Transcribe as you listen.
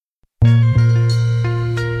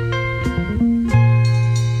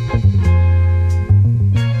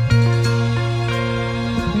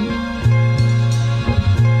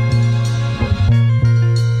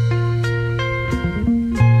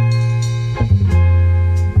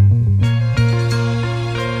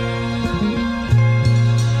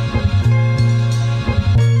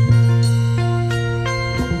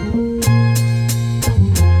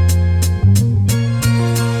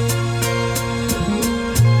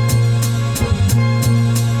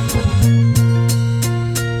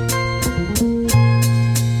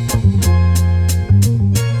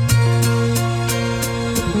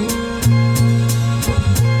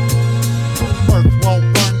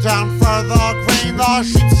grain. The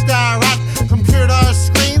sheep stare at computer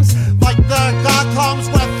screens like the god comes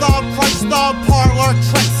with the price. The parlor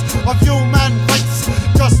tricks of human race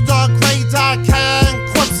just degrade, decaying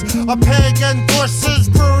corpse. A pig endorses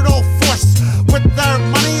brutal force with their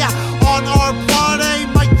money on our blood. A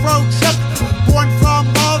microchip born from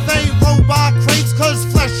love. A robot craves cause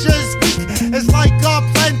flesh is weak. It's like a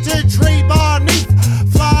planted tree beneath.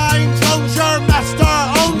 Flying drones your master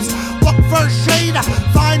owns. Look for shade,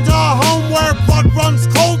 find a home where blood runs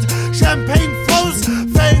cold. Champagne flows,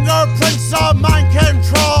 fingerprints of mind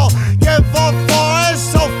control. Give a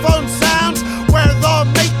forest cell phone sounds where the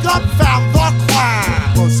makeup found the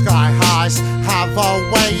crown. Blue sky highs have a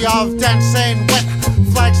way of dancing with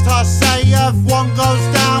flags to say if one goes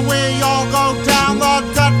down, we all go down. The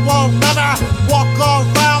dead will never walk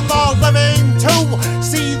around. The living too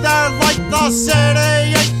see their light. The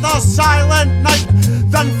city ate the silent night,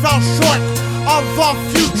 then fell short of a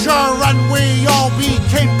future, and we all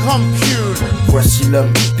became computers. Voici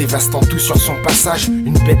l'homme, dévastant tout sur son passage.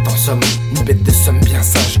 Une bête en somme, une bête de somme bien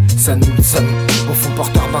sage. Ça nous le sommes, au fond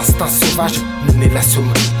porteur d'instinct sauvage. Mener la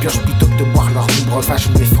somme, purge plutôt que de boire leur breuvage.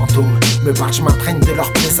 Mes fantômes me marchent, m'imprègnent de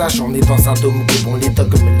leur présage. On est dans un dôme, que bon les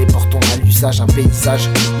dogmes les portons à l'usage. Un paysage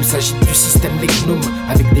où s'agit du système les gnomes,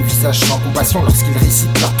 avec des visages sans compassion lorsqu'ils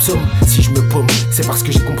récitent leur psaume. Si je me paume, c'est parce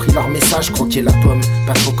que j'ai compris leur message. Croquer la pomme,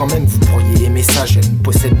 pas trop quand même, vous pourriez aimer ça. Je ne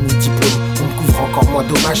possède ni diplôme, on me couvre encore moins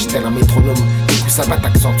dommage, tel un métronome. Les coups ça bat,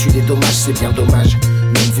 accentue les dommages, c'est bien dommage.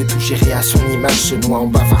 L'homme veut tout gérer à son image, se noie en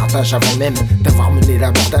bavardage avant même d'avoir mené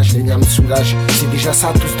l'abordage. Les liens me soulagent, c'est déjà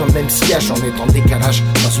ça, tous dans le même sillage. On est en décalage,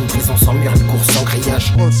 dans une prison sans mur, une course sans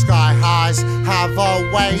grillage. Blue sky highs have a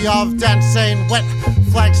way of dancing with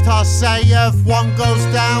flags to say if one goes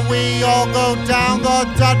down, we all go down. The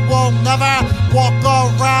dead will never walk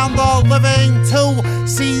around. The living too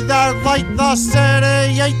see their light. The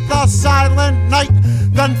city ate the silent night,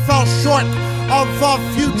 then fell short of a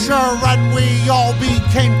future, and we all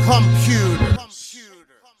became computers.